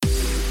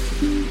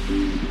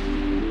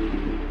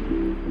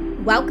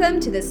Welcome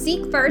to the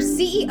Seek First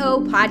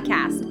CEO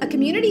podcast, a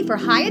community for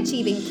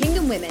high-achieving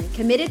kingdom women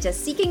committed to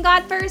seeking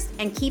God first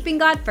and keeping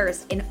God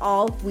first in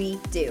all we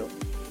do.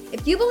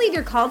 If you believe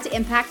you're called to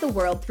impact the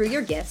world through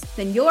your gifts,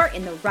 then you're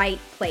in the right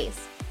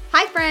place.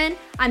 Hi, friend.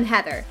 I'm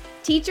Heather,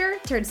 teacher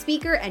turned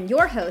speaker and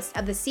your host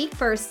of the Seek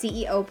First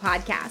CEO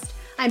podcast.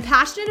 I'm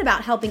passionate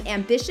about helping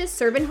ambitious,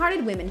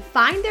 servant-hearted women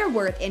find their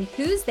worth in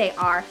whose they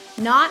are,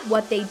 not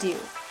what they do.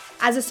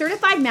 As a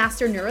certified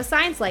master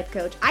neuroscience life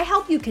coach, I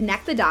help you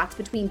connect the dots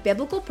between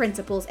biblical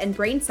principles and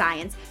brain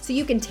science so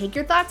you can take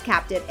your thoughts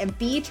captive and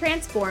be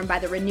transformed by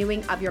the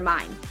renewing of your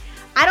mind.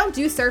 I don't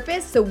do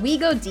surface, so we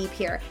go deep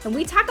here, and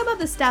we talk about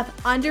the stuff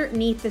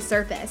underneath the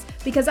surface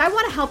because I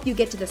want to help you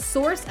get to the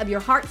source of your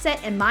heart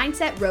set and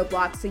mindset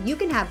roadblocks so you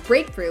can have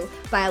breakthrough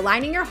by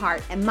aligning your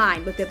heart and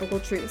mind with biblical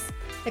truths.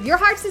 If your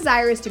heart's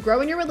desire is to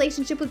grow in your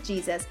relationship with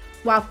Jesus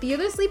while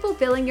fearlessly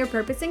fulfilling your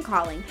purpose and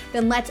calling,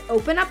 then let's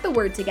open up the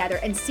Word together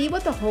and see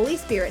what the Holy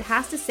Spirit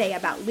has to say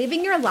about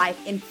living your life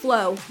in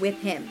flow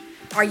with Him.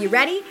 Are you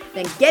ready?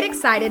 Then get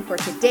excited for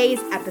today's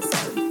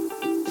episode.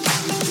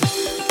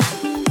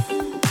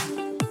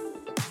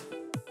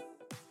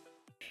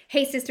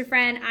 Hey, sister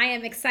friend, I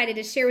am excited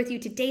to share with you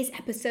today's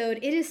episode.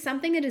 It is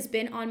something that has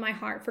been on my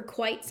heart for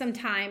quite some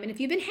time. And if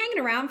you've been hanging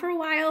around for a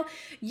while,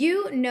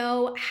 you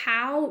know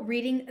how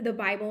reading the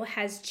Bible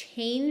has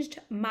changed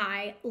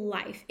my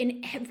life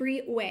in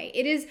every way.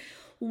 It is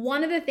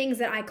one of the things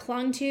that I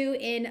clung to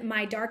in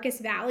my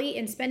darkest valley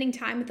in spending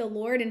time with the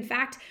Lord. In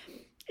fact,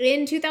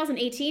 in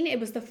 2018, it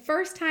was the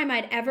first time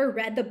I'd ever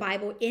read the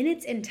Bible in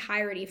its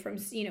entirety from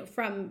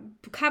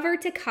cover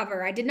to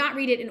cover. I did not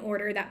read it in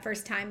order that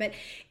first time, but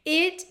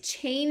it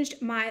changed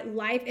my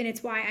life. And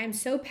it's why I'm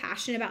so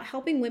passionate about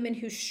helping women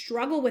who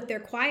struggle with their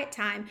quiet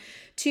time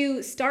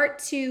to start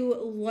to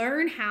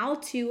learn how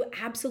to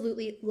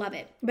absolutely love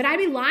it. But I'd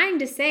be lying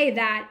to say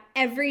that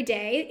every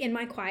day in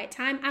my quiet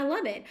time, I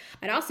love it.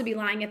 I'd also be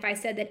lying if I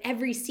said that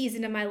every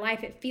season of my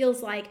life, it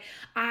feels like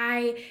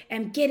I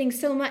am getting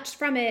so much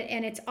from it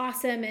and it's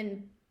awesome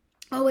and,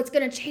 oh, it's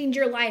going to change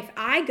your life.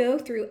 I go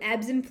through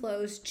ebbs and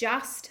flows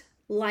just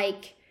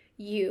like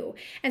you.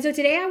 And so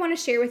today I want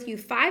to share with you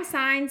 5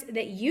 signs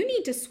that you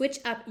need to switch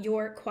up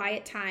your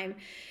quiet time.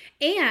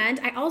 And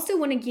I also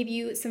want to give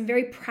you some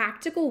very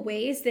practical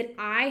ways that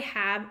I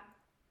have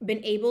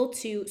been able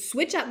to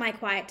switch up my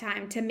quiet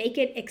time to make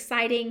it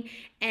exciting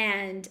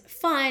and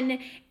fun,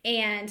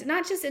 and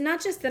not just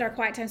that our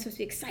quiet time is supposed to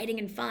be exciting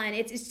and fun.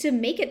 It's to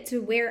make it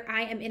to where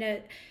I am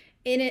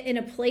in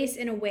a place,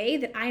 in a way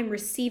that I am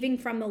receiving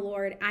from the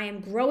Lord. I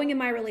am growing in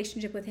my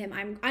relationship with Him.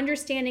 I'm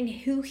understanding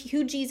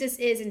who Jesus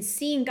is and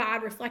seeing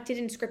God reflected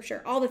in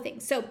Scripture, all the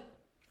things. So,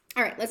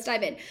 all right, let's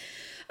dive in.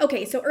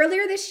 Okay, so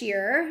earlier this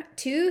year,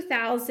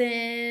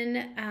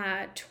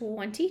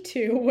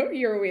 2022, what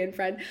year are we in,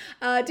 friend?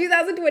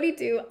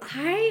 2022,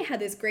 I had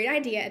this great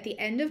idea at the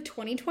end of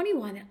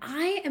 2021 that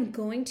I am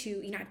going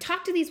to, I've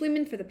talked to these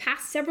women for the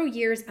past several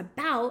years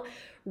about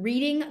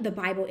reading the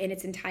Bible in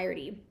its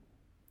entirety.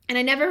 And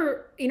I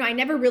never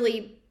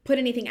really put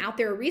anything out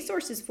there or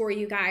resources for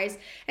you guys.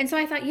 And so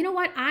I thought, you know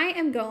what? I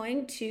am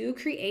going to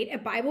create a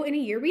Bible in a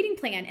year reading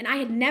plan. And I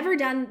had never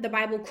done the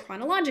Bible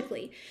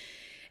chronologically.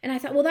 And I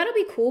thought, well, that'll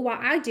be cool. While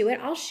I do it,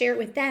 I'll share it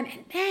with them.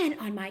 And then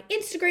on my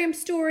Instagram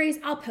stories,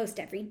 I'll post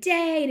every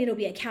day and it'll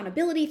be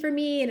accountability for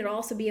me. And it'll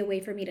also be a way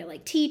for me to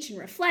teach and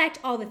reflect,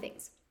 all the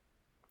things.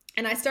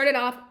 And I started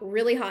off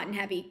really hot and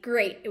heavy.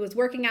 Great. It was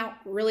working out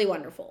really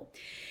wonderful.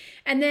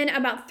 And then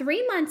about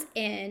 3 months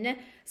in,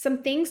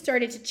 some things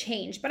started to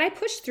change, but I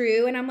pushed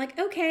through and I'm like,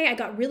 okay, I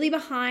got really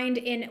behind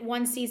in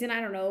one season.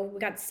 I don't know, we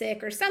got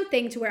sick or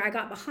something to where I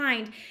got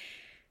behind.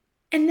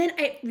 And then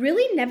I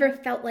really never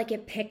felt like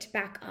it picked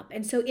back up.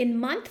 And so in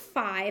month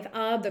 5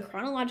 of the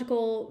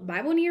chronological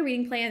Bible in a Year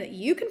reading plan that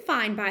you can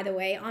find, by the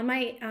way, on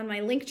my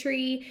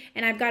Linktree,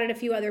 and I've got it a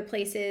few other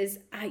places,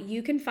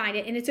 you can find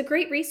it. And it's a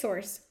great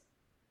resource.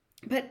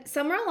 But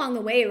somewhere along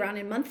the way, around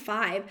in month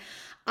 5,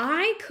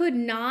 I could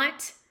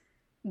not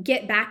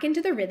get back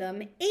into the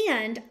rhythm,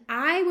 and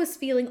I was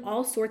feeling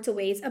all sorts of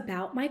ways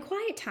about my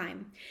quiet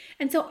time.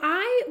 And so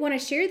I want to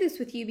share this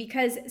with you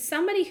because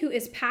somebody who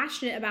is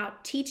passionate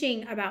about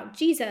teaching about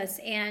Jesus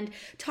and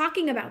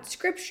talking about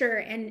Scripture,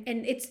 and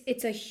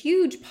it's a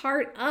huge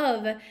part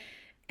of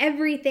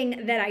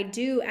everything that I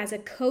do as a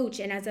coach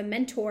and as a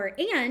mentor.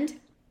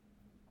 And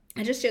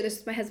I just shared this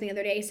with my husband the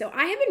other day. So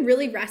I have been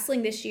really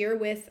wrestling this year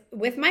with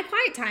my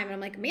quiet time. And I'm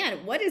like,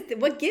 man,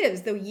 what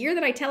gives? The year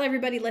that I tell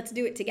everybody, let's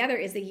do it together,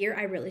 is the year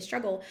I really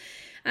struggle.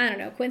 I don't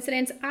know,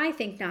 coincidence? I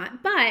think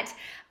not. But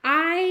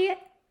I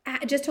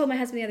just told my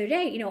husband the other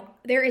day,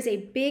 there is a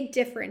big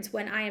difference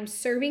when I am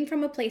serving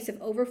from a place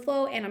of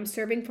overflow and I'm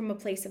serving from a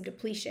place of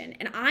depletion.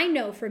 And I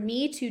know for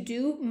me to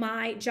do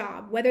my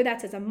job, whether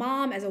that's as a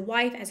mom, as a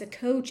wife, as a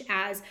coach,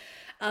 as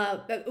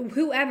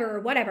whoever,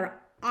 whatever,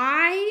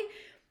 I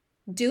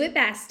do it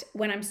best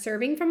when I'm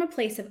serving from a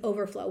place of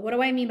overflow. What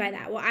do I mean by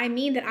that? Well, I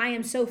mean that I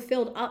am so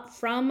filled up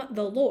from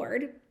the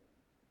Lord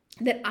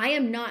that I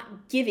am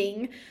not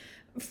giving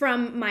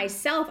from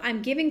myself.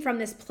 I'm giving from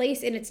this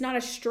place, and it's not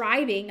a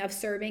striving of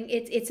serving.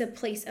 It's a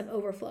place of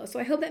overflow. So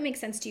I hope that makes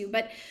sense to you.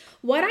 But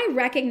what I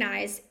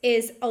recognize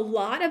is a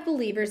lot of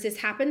believers, this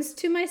happens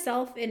to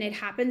myself and it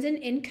happens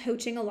in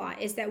coaching a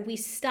lot, is that we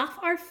stuff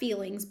our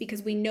feelings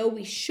because we know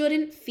we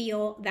shouldn't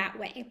feel that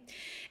way.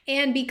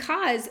 And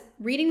because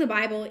reading the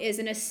Bible is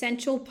an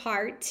essential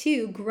part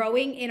to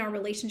growing in our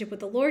relationship with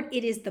the Lord,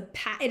 it is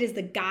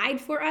the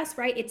guide for us,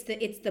 right? It's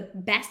the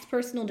best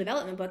personal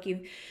development book.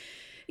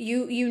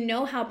 You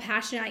know how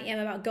passionate I am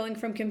about going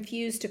from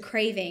confused to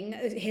craving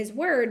His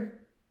word.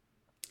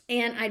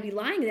 And I'd be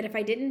lying that if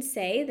I didn't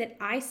say that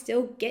I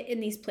still get in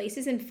these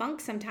places and funk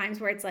sometimes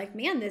where it's like,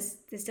 man, this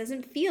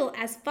doesn't feel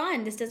as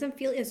fun. This doesn't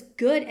feel as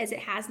good as it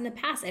has in the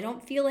past. I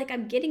don't feel like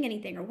I'm getting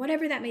anything, or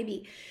whatever that may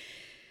be.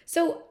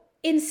 So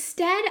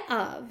instead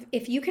of,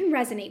 if you can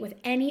resonate with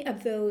any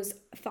of those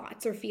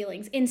thoughts or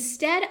feelings,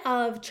 instead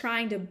of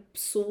trying to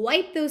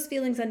swipe those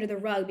feelings under the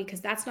rug, because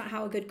that's not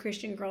how a good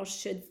Christian girl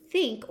should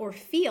think or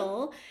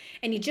feel,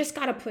 and you just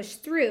got to push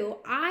through,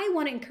 I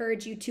want to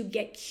encourage you to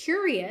get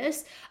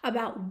curious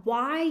about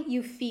why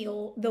you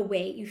feel the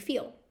way you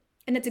feel.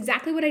 And that's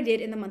exactly what I did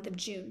in the month of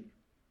June.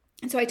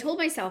 And so I told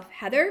myself,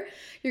 Heather,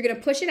 you're going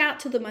to push it out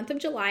till the month of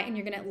July, and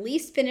you're going to at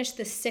least finish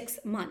the 6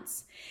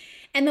 months.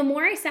 And the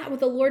more I sat with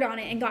the Lord on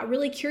it and got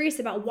really curious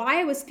about why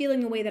I was feeling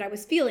the way that I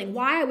was feeling,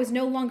 why I was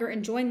no longer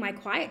enjoying my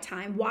quiet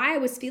time, why I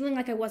was feeling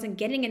like I wasn't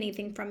getting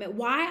anything from it,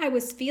 why I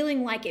was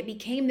feeling like it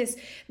became this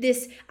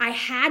I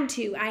had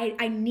to,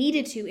 I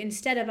needed to,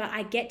 instead of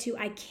I get to,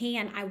 I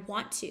can, I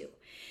want to.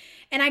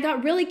 And I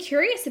got really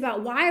curious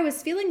about why I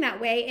was feeling that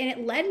way, and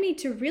it led me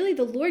to really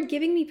the Lord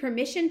giving me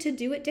permission to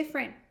do it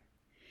different.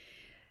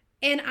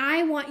 And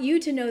I want you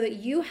to know that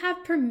you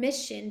have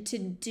permission to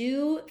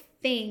do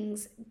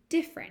things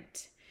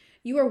different.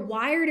 You are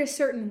wired a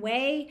certain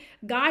way.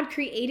 God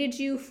created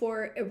you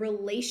for a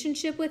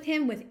relationship with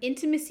Him, with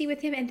intimacy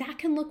with Him, and that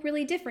can look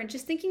really different.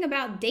 Just thinking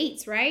about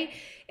dates, right?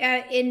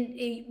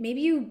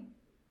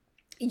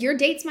 Your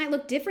dates might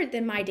look different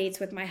than my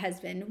dates with my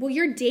husband. Well,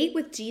 your date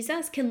with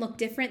Jesus can look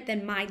different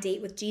than my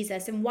date with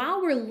Jesus. And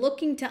while we're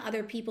looking to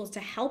other people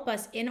to help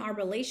us in our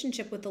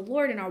relationship with the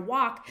Lord and our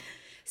walk,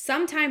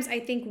 sometimes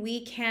I think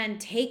we can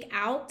take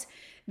out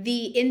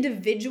the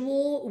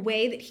individual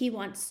way that He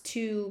wants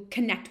to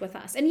connect with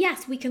us. And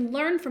yes, we can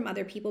learn from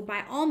other people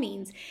by all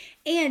means,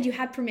 and you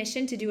have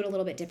permission to do it a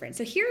little bit different.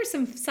 So here are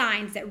some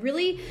signs that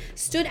really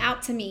stood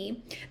out to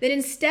me, that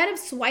instead of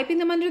swiping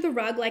them under the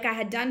rug like I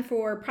had done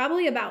for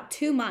probably about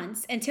 2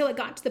 months, until it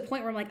got to the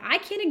point where I'm like, I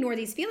can't ignore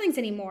these feelings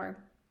anymore,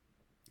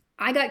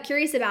 I got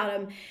curious about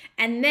them,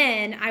 and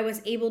then I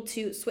was able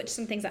to switch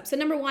some things up. So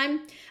number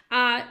one,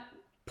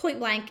 point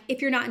blank,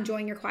 if you're not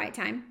enjoying your quiet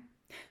time.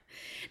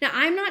 Now,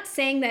 I'm not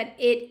saying that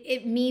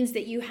it means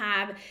that you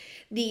have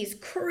these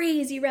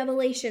crazy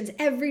revelations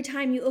every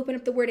time you open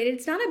up the word.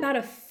 It's not about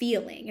a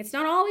feeling. It's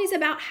not always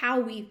about how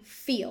we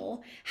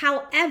feel.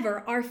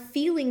 However, our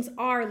feelings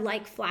are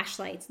like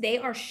flashlights. They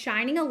are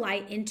shining a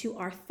light into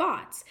our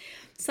thoughts.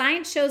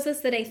 Science shows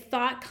us that a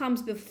thought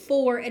comes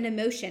before an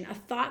emotion. A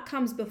thought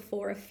comes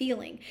before a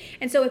feeling.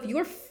 And so if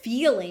you're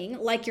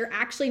feeling like you're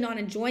actually not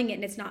enjoying it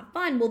and it's not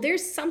fun, well,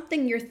 there's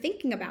something you're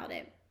thinking about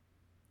it.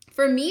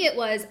 For me, it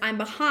was I'm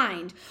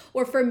behind.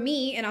 Or for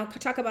me, and I'll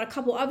talk about a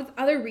couple of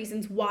other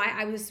reasons why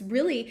I was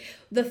really,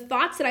 the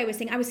thoughts that I was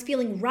thinking, I was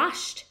feeling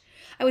rushed.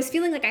 I was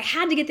feeling like I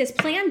had to get this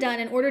plan done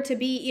in order to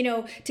be,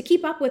 to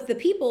keep up with the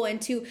people,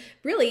 and to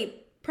really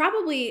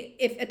probably,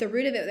 if at the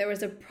root of it, there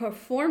was a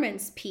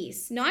performance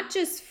piece, not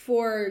just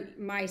for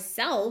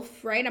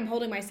myself, right? I'm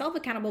holding myself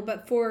accountable,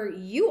 but for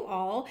you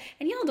all,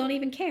 and y'all don't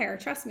even care.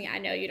 Trust me, I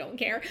know you don't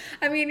care.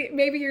 I mean,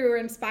 maybe you were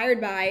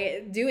inspired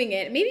by doing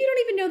it. Maybe you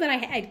don't even know that I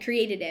had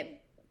created it.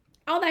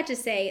 All that to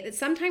say that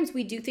sometimes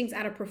we do things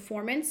out of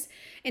performance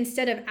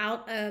instead of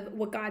out of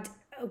what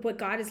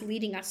God is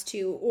leading us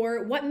to,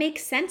 or what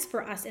makes sense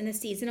for us in the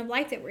season of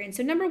life that we're in.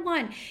 So number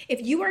one,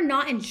 if you are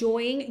not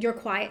enjoying your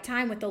quiet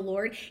time with the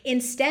Lord,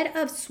 instead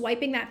of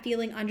swiping that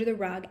feeling under the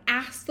rug,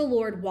 ask the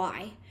Lord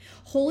why.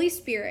 Holy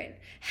Spirit,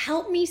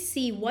 help me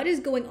see what is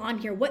going on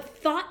here. What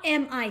thought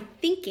am I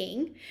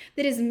thinking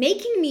that is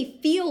making me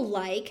feel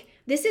like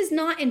this is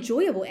not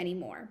enjoyable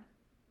anymore?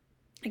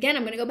 Again,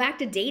 I'm going to go back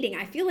to dating.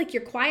 I feel like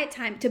your quiet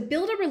time, to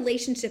build a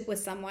relationship with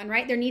someone,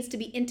 right? There needs to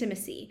be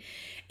intimacy.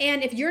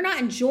 And if you're not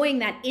enjoying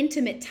that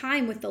intimate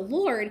time with the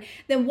Lord,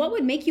 then what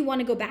would make you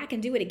want to go back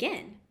and do it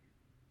again?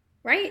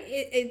 Right?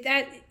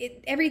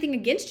 Everything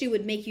against you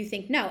would make you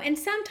think no. And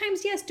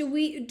sometimes, yes, do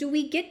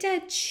we get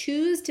to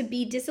choose to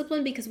be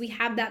disciplined because we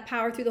have that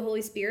power through the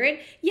Holy Spirit?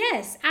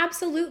 Yes,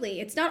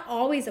 absolutely. It's not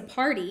always a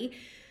party.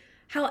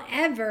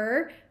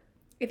 However,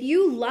 if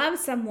you love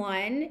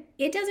someone,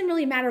 it doesn't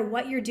really matter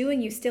what you're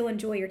doing, you still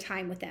enjoy your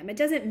time with them. It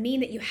doesn't mean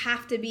that you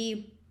have to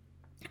be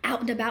out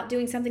and about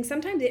doing something.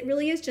 Sometimes it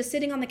really is just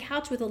sitting on the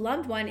couch with a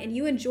loved one and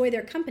you enjoy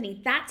their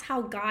company. That's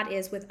how God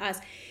is with us.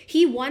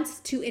 He wants us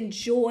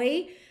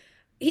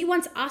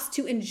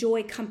to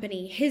enjoy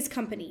company, His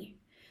company.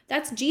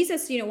 That's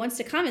Jesus, wants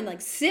to come and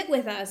like sit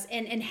with us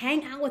and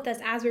hang out with us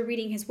as we're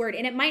reading his word.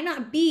 And it might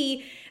not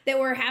be that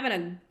we're having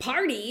a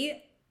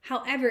party.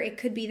 However, it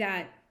could be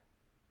that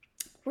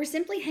we're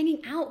simply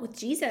hanging out with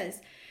Jesus.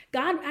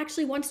 God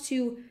actually wants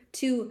to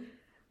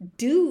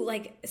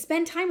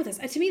spend time with us.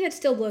 To me, that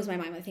still blows my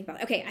mind when I think about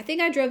it. Okay, I think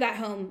I drove that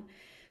home.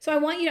 So I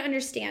want you to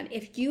understand,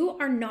 if you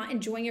are not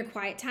enjoying your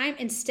quiet time,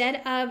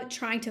 instead of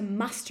trying to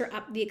muster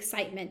up the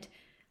excitement,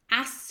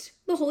 ask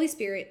the Holy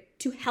Spirit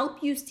to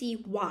help you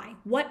see why.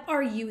 What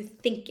are you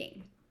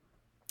thinking?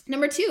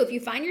 Number 2, if you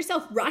find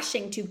yourself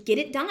rushing to get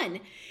it done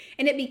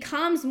and it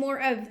becomes more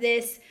of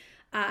this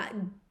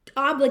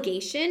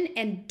obligation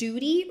and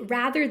duty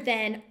rather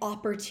than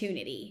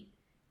opportunity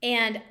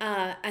and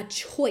a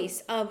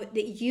choice of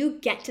that you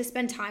get to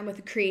spend time with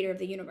the creator of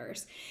the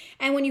universe.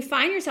 And when you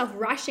find yourself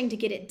rushing to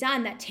get it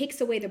done, that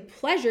takes away the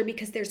pleasure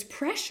because there's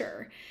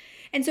pressure.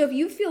 And so if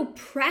you feel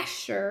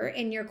pressure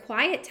in your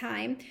quiet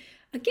time,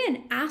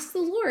 again, ask the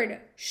Lord,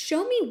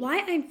 show me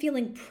why I'm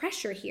feeling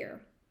pressure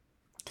here.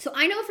 So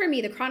I know for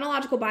me, the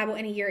chronological Bible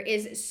in a year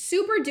is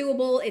super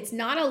doable. It's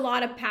not a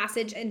lot of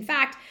passage. In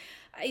fact,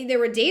 there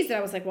were days that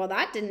I was like, well,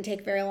 that didn't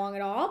take very long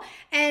at all.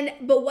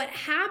 But what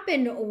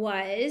happened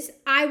was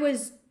I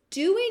was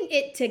doing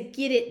it to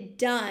get it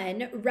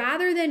done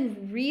rather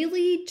than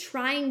really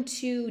trying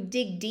to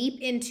dig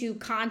deep into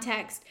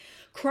context,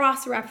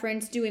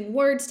 cross-reference, doing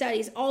word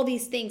studies, all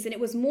these things. And it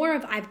was more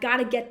of, I've got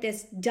to get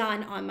this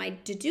done on my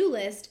to-do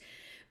list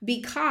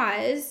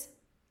because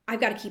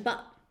I've got to keep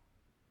up.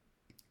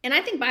 And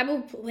I think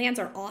Bible plans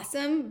are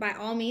awesome. By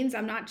all means,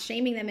 I'm not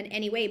shaming them in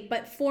any way.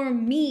 But for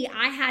me,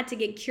 I had to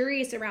get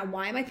curious around,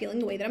 why am I feeling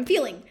the way that I'm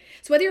feeling?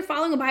 So whether you're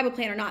following a Bible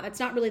plan or not, that's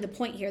not really the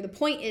point here. The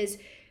point is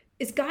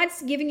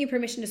God's giving you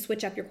permission to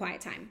switch up your quiet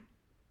time.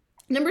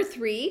 Number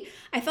 3,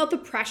 I felt the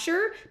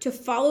pressure to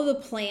follow the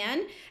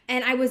plan.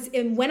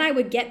 And when I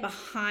would get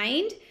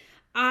behind,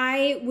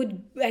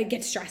 I'd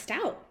get stressed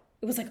out.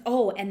 It was like,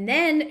 oh, and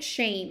then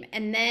shame,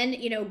 and then,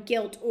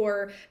 guilt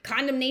or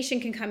condemnation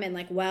can come in,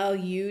 like, well,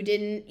 you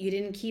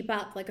didn't keep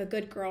up like a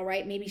good girl,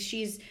 right? Maybe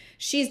she's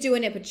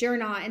doing it, but you're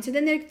not. And so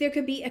then there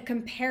could be a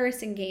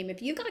comparison game.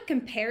 If you've got a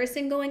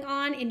comparison going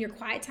on in your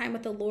quiet time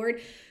with the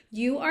Lord,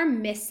 you are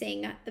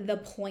missing the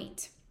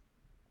point.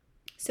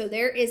 So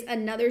there is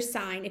another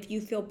sign. If you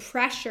feel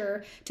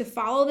pressure to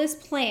follow this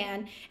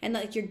plan and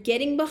like you're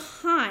getting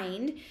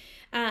behind,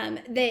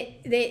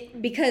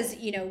 that because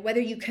whether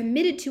you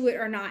committed to it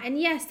or not, and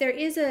yes, there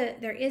is a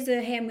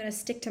hey, I'm going to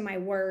stick to my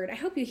word. I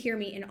hope you hear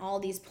me in all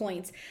these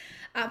points.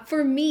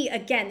 For me,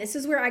 again, this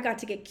is where I got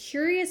to get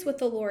curious with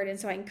the Lord, and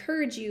so I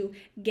encourage you,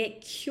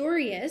 get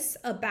curious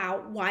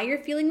about why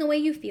you're feeling the way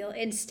you feel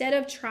instead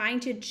of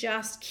trying to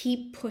just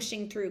keep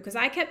pushing through. Because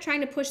I kept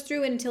trying to push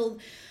through it until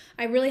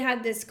I really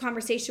had this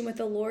conversation with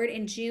the Lord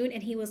in June,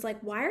 and he was like,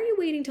 "Why are you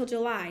waiting till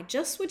July?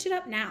 Just switch it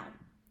up now.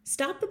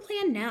 Stop the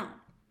plan now."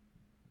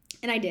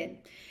 And I did.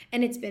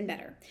 And it's been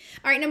better.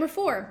 All right, number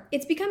 4,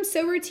 it's become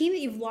so routine that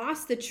you've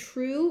lost the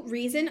true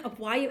reason of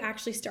why you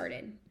actually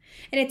started.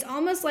 And it's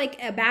almost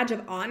like a badge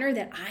of honor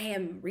that I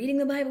am reading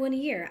the Bible in a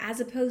year,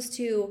 as opposed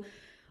to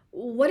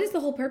what is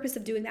the whole purpose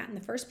of doing that in the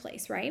first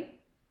place, right?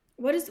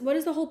 What is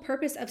the whole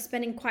purpose of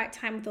spending quiet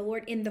time with the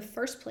Lord in the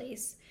first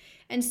place?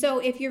 And so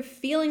if you're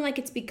feeling like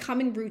it's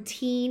becoming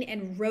routine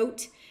and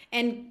rote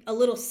and a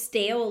little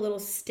stale, a little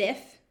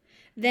stiff,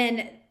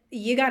 then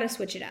you got to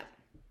switch it up.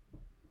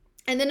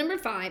 And then number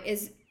 5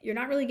 is you're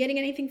not really getting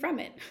anything from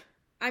it.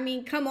 I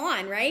mean, come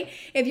on, right?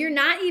 If you're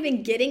not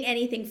even getting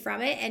anything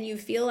from it and you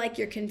feel like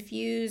you're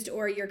confused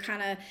or you're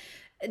kind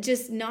of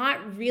just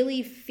not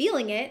really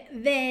feeling it,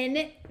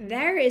 then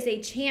there is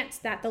a chance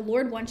that the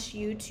Lord wants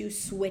you to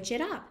switch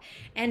it up.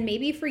 And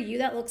maybe for you,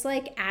 that looks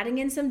like adding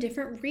in some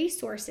different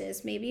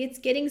resources. Maybe it's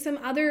getting some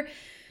other,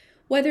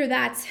 whether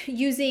that's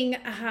using,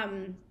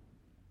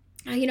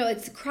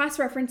 it's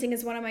cross-referencing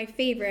is one of my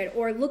favorite,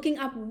 or looking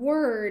up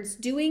words,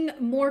 doing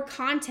more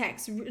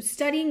context,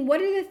 studying what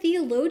do the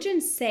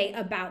theologians say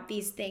about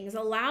these things,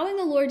 allowing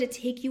the Lord to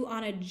take you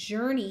on a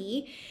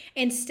journey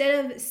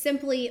instead of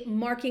simply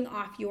marking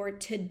off your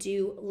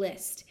to-do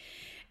list.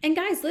 And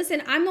guys,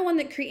 listen, I'm the one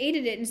that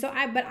created it. And so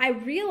I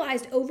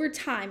realized over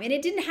time, and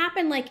it didn't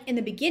happen like in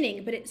the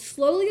beginning, but it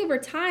slowly over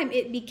time,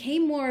 it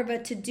became more of a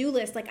to-do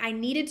list. Like I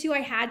needed to, I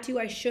had to,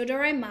 I should,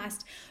 or I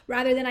must,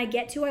 rather than I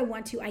get to, I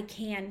want to, I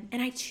can,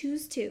 and I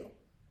choose to.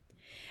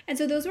 And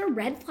so those were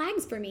red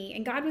flags for me.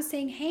 And God was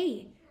saying,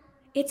 hey,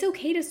 it's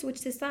okay to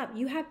switch this up.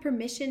 You have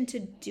permission to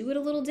do it a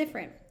little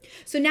different.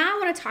 So now I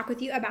want to talk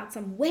with you about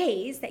some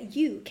ways that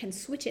you can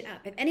switch it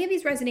up. If any of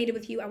these resonated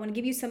with you, I want to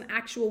give you some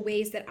actual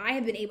ways that I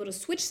have been able to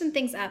switch some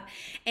things up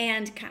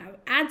and kind of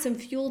add some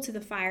fuel to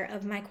the fire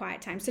of my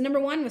quiet time. So number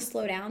 1 was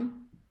slow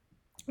down,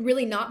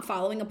 really not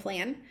following a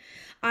plan.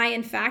 I,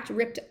 in fact,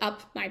 ripped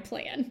up my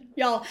plan.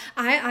 Y'all,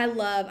 I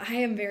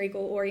am very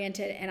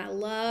goal-oriented and I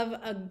love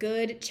a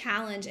good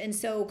challenge. And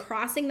so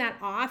crossing that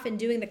off and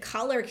doing the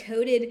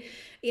color-coded,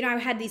 I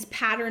had these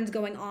patterns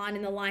going on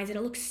in the lines and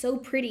it looked so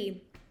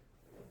pretty.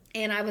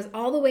 And I was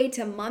all the way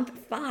to month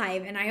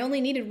 5 and I only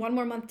needed one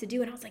more month to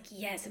do it. And I was like,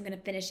 yes, I'm going to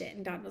finish it.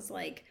 And God was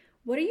like,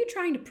 What are you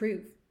trying to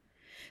prove?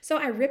 So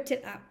I ripped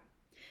it up.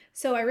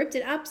 So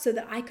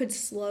that I could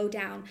slow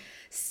down.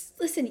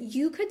 Listen,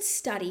 you could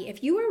study,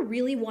 if you are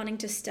really wanting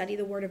to study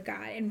the Word of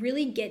God and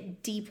really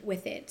get deep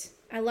with it.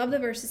 I love the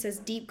verse that says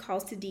deep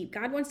calls to deep.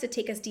 God wants to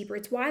take us deeper.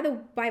 It's why the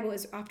Bible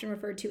is often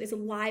referred to as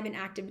alive and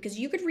active, because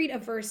you could read a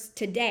verse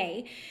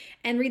today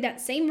and read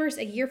that same verse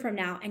a year from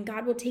now, and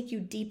God will take you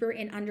deeper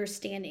in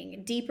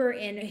understanding, deeper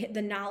in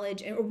the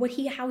knowledge, or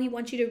how he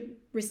wants you to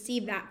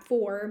receive that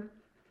for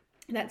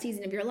that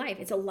season of your life.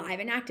 It's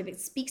alive and active.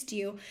 It speaks to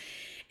you.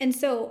 And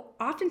so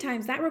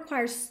oftentimes that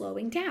requires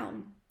slowing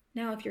down.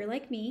 Now, if you're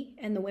like me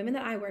and the women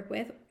that I work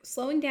with,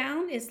 slowing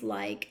down is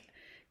like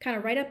kind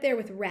of right up there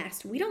with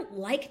rest. We don't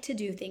like to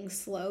do things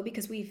slow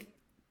because we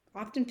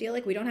often feel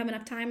like we don't have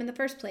enough time in the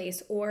first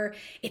place, or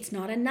it's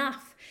not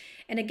enough.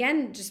 And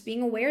again, just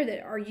being aware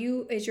that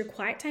is your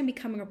quiet time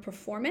becoming a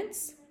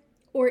performance,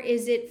 or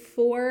is it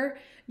for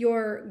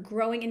your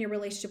growing in your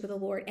relationship with the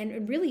Lord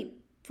and really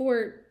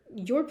for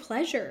your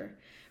pleasure,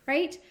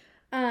 right?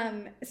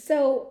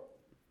 So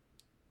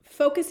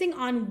focusing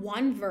on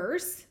one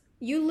verse,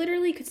 you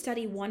literally could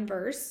study one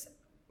verse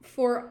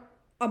for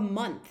a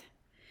month.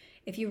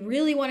 If you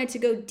really wanted to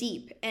go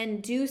deep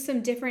and do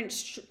some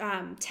different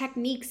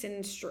techniques,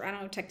 and I don't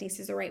know if techniques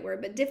is the right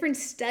word, but different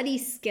study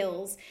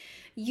skills,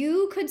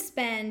 you could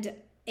spend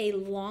a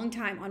long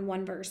time on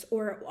one verse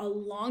or a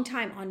long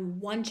time on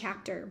one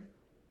chapter.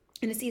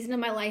 In a season of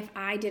my life,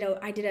 I did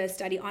a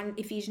study on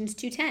Ephesians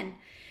 2:10.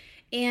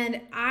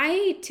 And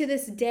I, to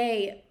this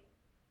day,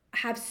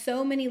 have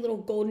so many little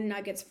golden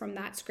nuggets from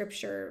that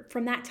scripture,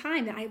 from that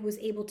time, that I was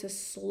able to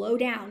slow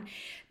down.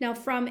 Now,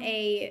 from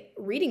a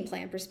reading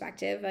plan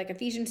perspective, like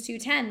Ephesians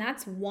 2:10,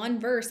 that's one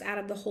verse out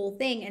of the whole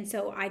thing. And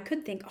so I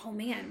could think, oh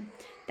man,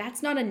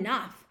 that's not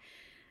enough.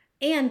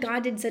 And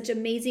God did such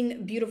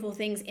amazing, beautiful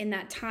things in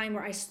that time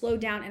where I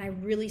slowed down and I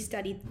really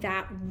studied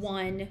that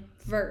one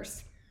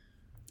verse.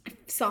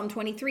 Psalm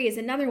 23 is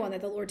another one that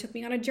the Lord took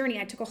me on a journey.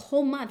 I took a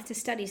whole month to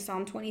study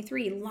Psalm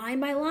 23 line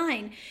by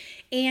line.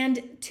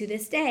 And to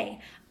this day,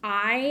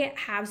 I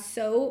have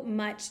so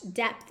much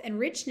depth and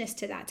richness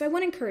to that. So I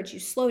want to encourage you,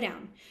 slow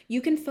down.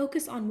 You can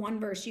focus on one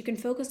verse. You can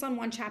focus on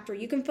one chapter.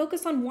 You can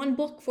focus on one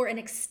book for an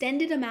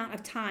extended amount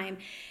of time.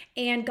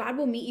 And God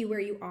will meet you where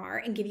you are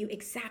and give you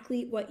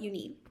exactly what you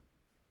need.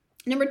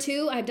 Number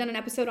 2, I've done an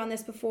episode on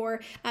this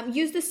before.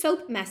 Use the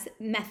SOAP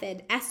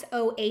method,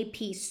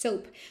 SOAP,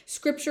 SOAP,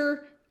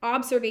 scripture,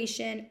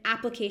 observation,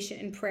 application,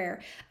 and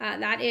prayer.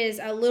 That is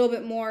a little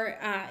bit more,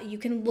 you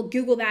can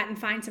Google that and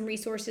find some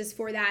resources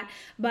for that.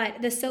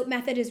 But the SOAP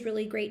method is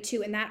really great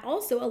too. And that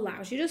also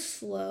allows you to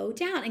slow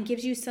down and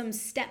gives you some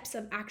steps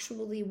of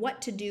actually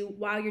what to do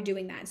while you're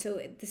doing that.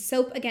 So the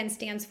SOAP again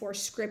stands for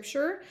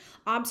scripture,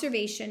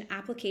 observation,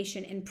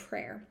 application, and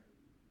prayer.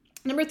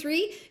 Number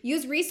 3,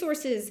 use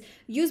resources,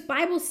 use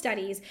Bible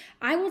studies.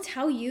 I will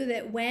tell you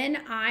that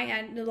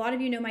and a lot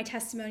of you know my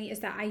testimony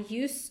is that I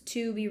used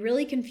to be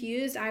really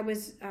confused. I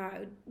was,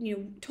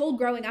 told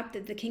growing up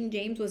that the King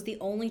James was the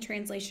only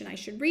translation I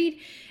should read,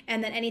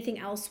 and that anything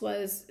else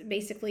was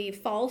basically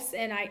false,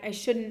 and I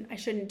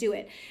shouldn't do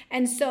it.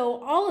 And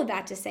so all of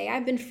that to say,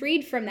 I've been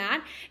freed from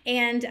that,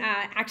 and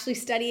actually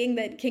studying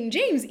that King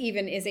James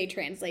even is a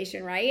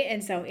translation, right?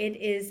 And so it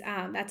is,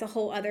 that's a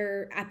whole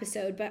other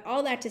episode. But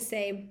all that to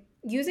say,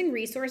 using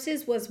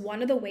resources was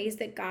one of the ways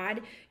that God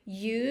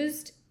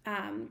used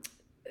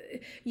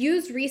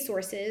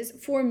resources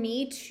for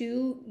me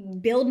to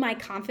build my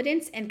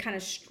confidence and kind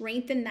of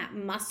strengthen that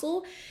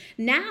muscle.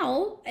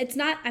 Now,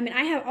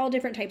 I have all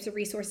different types of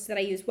resources that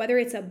I use, whether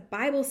it's a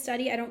Bible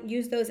study. I don't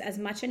use those as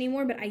much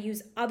anymore, but I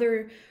use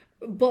other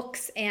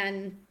books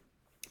and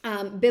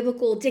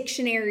biblical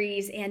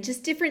dictionaries and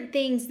just different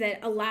things that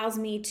allows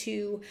me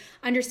to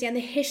understand the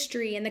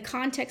history and the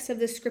context of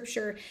the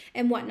scripture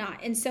and whatnot.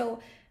 And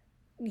so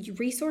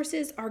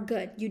resources are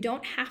good. You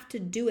don't have to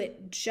do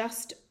it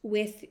just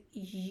with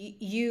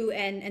you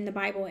and the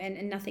Bible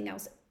and nothing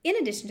else. In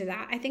addition to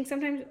that, I think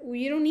sometimes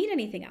you don't need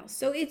anything else.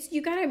 So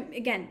you got to,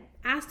 again,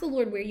 ask the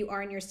Lord where you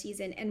are in your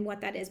season and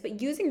what that is.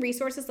 But using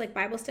resources like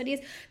Bible studies,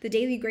 the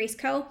Daily Grace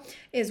Co.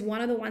 is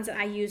one of the ones that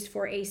I used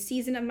for a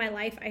season of my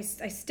life. I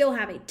still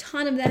have a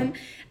ton of them.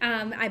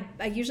 I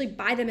usually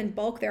buy them in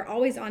bulk. They're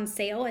always on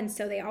sale, and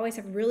so they always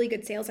have really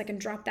good sales. I can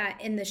drop that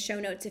in the show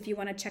notes if you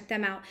want to check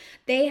them out.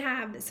 They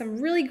have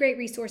some really great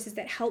resources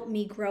that help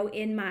me grow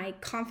in my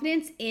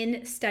confidence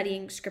in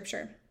studying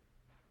scripture.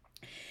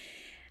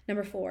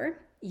 Number 4,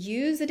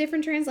 use a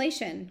different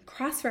translation,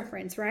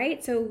 cross-reference,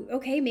 right? So,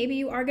 okay, maybe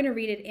you are going to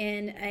read it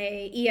in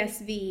a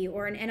ESV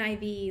or an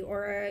NIV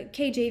or a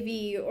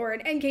KJV or an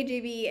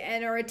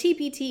NKJV or a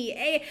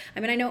TPT.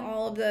 I know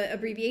all of the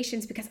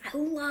abbreviations because I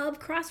love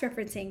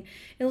cross-referencing.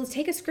 It'll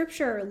take a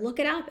scripture, look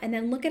it up, and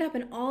then look it up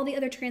in all the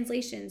other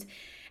translations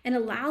and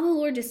allow the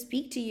Lord to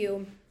speak to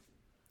you.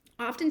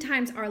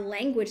 Oftentimes our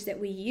language that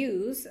we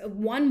use,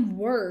 one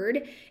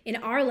word in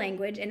our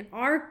language, in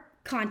our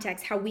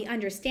context, how we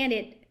understand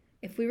it,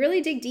 if we really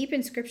dig deep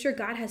in scripture,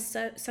 God has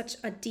such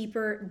a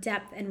deeper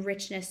depth and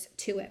richness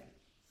to it.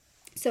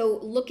 So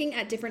looking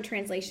at different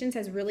translations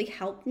has really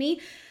helped me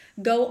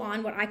go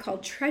on what I call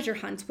treasure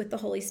hunts with the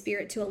Holy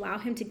Spirit to allow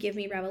him to give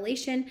me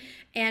revelation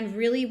and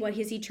really what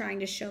is he trying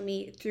to show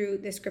me through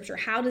this scripture?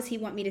 How does he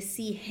want me to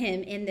see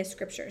him in this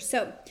scripture?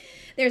 So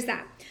there's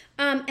that.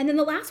 And then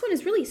the last one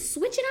is really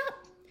switch it up.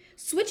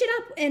 Switch it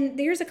up, and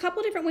there's a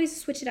couple different ways to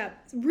switch it up.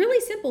 It's really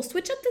simple.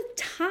 Switch up the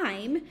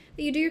time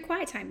that you do your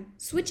quiet time.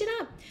 Switch it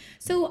up.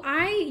 So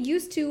I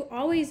used to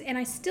always, and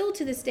I still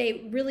to this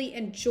day, really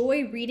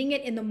enjoy reading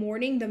it in the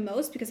morning the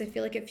most because I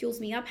feel like it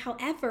fuels me up.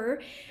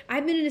 However,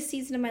 I've been in a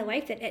season of my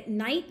life that at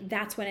night,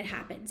 that's when it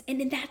happens,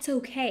 and that's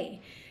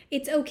okay.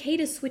 It's okay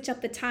to switch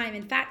up the time.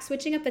 In fact,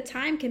 switching up the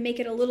time can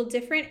make it a little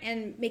different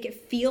and make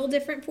it feel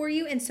different for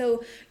you. And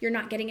so you're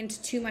not getting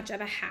into too much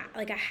of a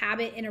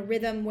habit and a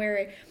rhythm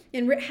where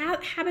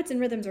habits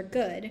and rhythms are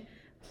good.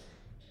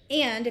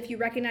 And if you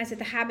recognize that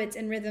the habits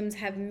and rhythms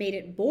have made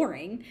it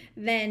boring,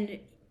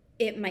 then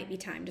it might be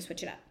time to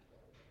switch it up.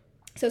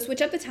 So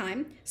switch up the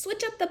time,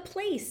 switch up the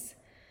place.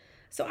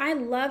 So I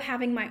love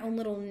having my own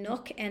little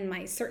nook and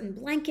my certain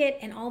blanket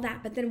and all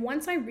that. But then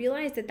once I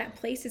realized that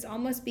place has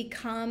almost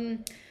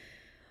become,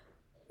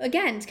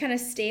 again, it's kind of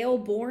stale,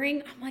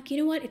 boring, I'm like, you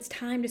know what? It's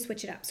time to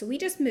switch it up. So we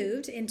just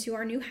moved into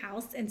our new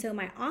house. And so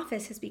my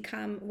office has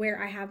become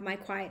where I have my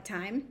quiet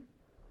time.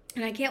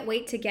 And I can't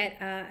wait to get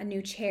a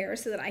new chair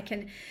so that I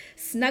can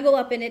snuggle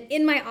up in it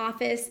in my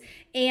office.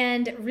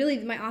 And really,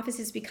 my office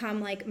has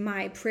become like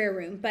my prayer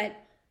room. But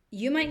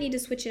you might need to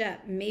switch it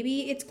up.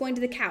 Maybe it's going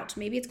to the couch.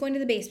 Maybe it's going to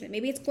the basement.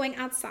 Maybe it's going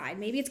outside.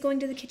 Maybe it's going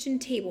to the kitchen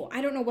table.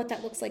 I don't know what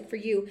that looks like for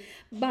you,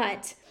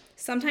 but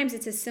sometimes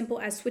it's as simple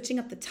as switching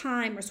up the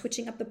time or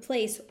switching up the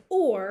place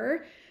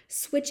or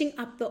switching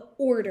up the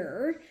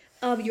order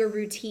of your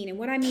routine. And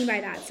what I mean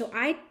by that, so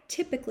I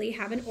typically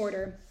have an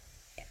order.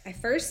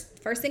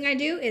 First thing I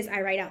do is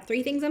I write out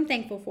 3 things I'm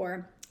thankful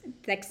for.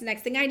 Next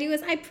thing I do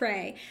is I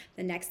pray.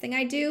 The next thing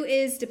I do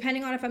is,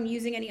 depending on if I'm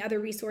using any other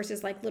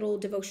resources like little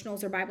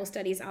devotionals or Bible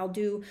studies, I'll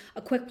do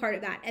a quick part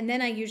of that. And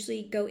then I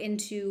usually go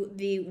into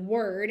the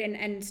Word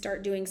and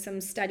start doing some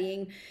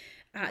studying,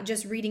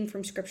 just reading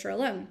from Scripture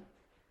alone.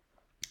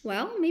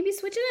 Well, maybe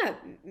switch it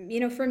up. You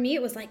know, for me,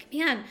 it was like,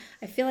 man,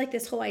 I feel like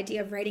this whole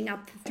idea of writing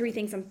out the 3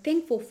 things I'm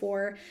thankful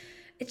for,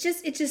 it's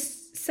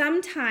just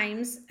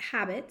sometimes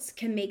habits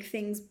can make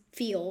things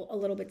feel a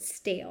little bit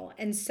stale.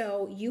 And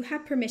so you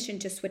have permission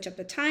to switch up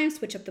the time,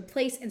 switch up the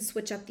place, and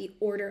switch up the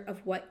order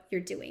of what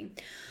you're doing.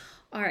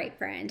 All right,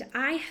 friend,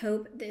 I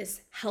hope this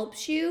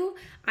helps you.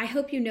 I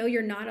hope you know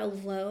you're not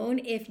alone.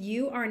 If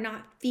you are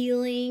not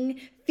feeling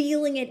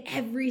it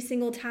every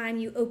single time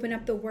you open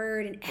up the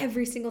Word and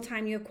every single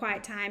time you have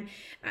quiet time,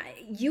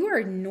 you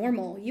are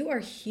normal. You are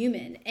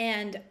human.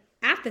 And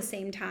at the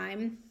same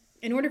time,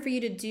 in order for you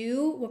to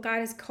do what God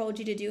has called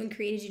you to do and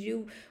created you to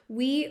do,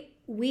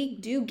 we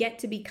do get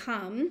to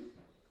become,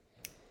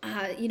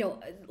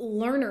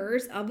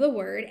 learners of the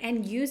Word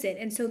and use it.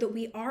 And so that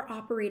we are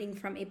operating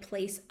from a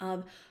place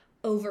of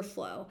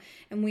overflow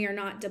and we are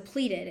not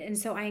depleted. And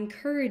so I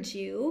encourage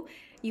you,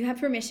 you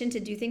have permission to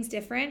do things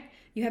different.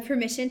 You have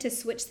permission to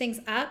switch things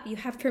up. You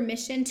have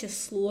permission to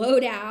slow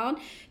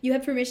down. You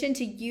have permission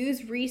to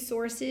use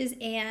resources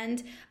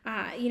and,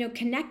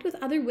 connect with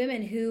other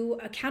women who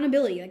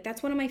accountability. Like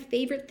that's one of my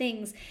favorite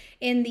things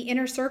in the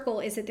inner circle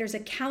is that there's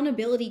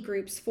accountability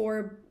groups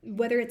for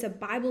whether it's a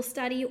Bible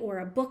study or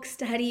a book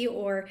study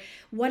or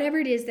whatever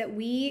it is that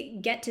we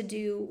get to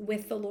do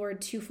with the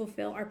Lord to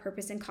fulfill our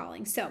purpose and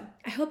calling. So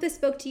I hope this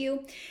spoke to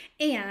you.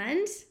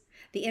 And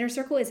the Inner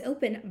Circle is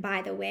open,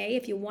 by the way.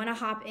 If you want to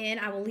hop in,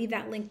 I will leave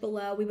that link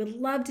below. We would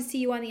love to see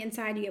you on the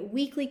inside. You get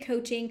weekly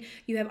coaching.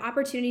 You have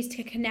opportunities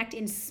to connect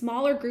in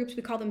smaller groups.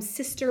 We call them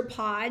sister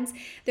pods.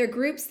 They're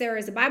groups. There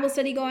is a Bible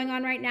study going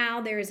on right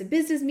now. There is a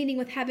business meeting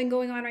with heaven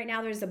going on right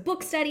now. There's a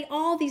book study.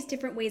 All these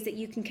different ways that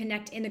you can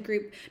connect in the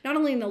group, not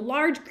only in the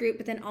large group,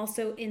 but then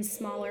also in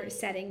smaller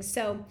settings.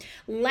 So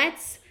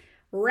let's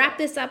wrap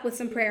this up with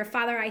some prayer.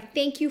 Father, I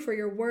thank you for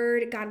your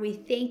word. God, we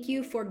thank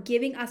you for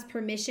giving us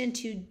permission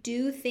to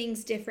do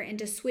things different and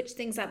to switch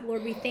things up.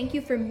 Lord, we thank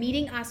you for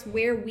meeting us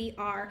where we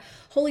are.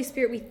 Holy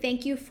Spirit, we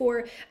thank you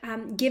for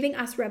giving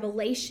us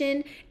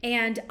revelation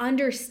and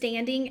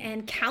understanding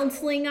and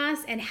counseling us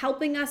and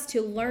helping us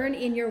to learn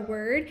in your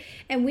word.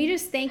 And we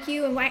just thank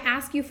you and I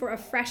ask you for a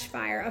fresh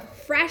fire, a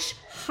fresh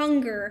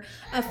hunger,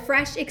 a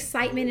fresh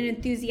excitement and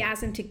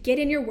enthusiasm to get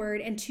in your word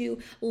and to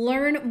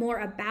learn more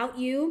about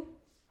you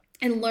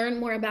and learn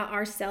more about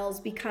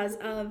ourselves because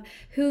of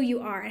who you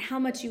are and how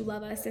much you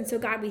love us. And so,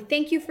 God, we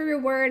thank you for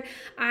your word.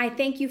 I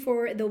thank you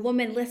for the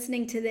woman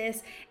listening to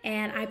this,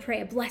 and I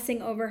pray a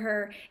blessing over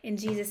her in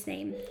Jesus'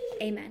 name.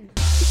 Amen.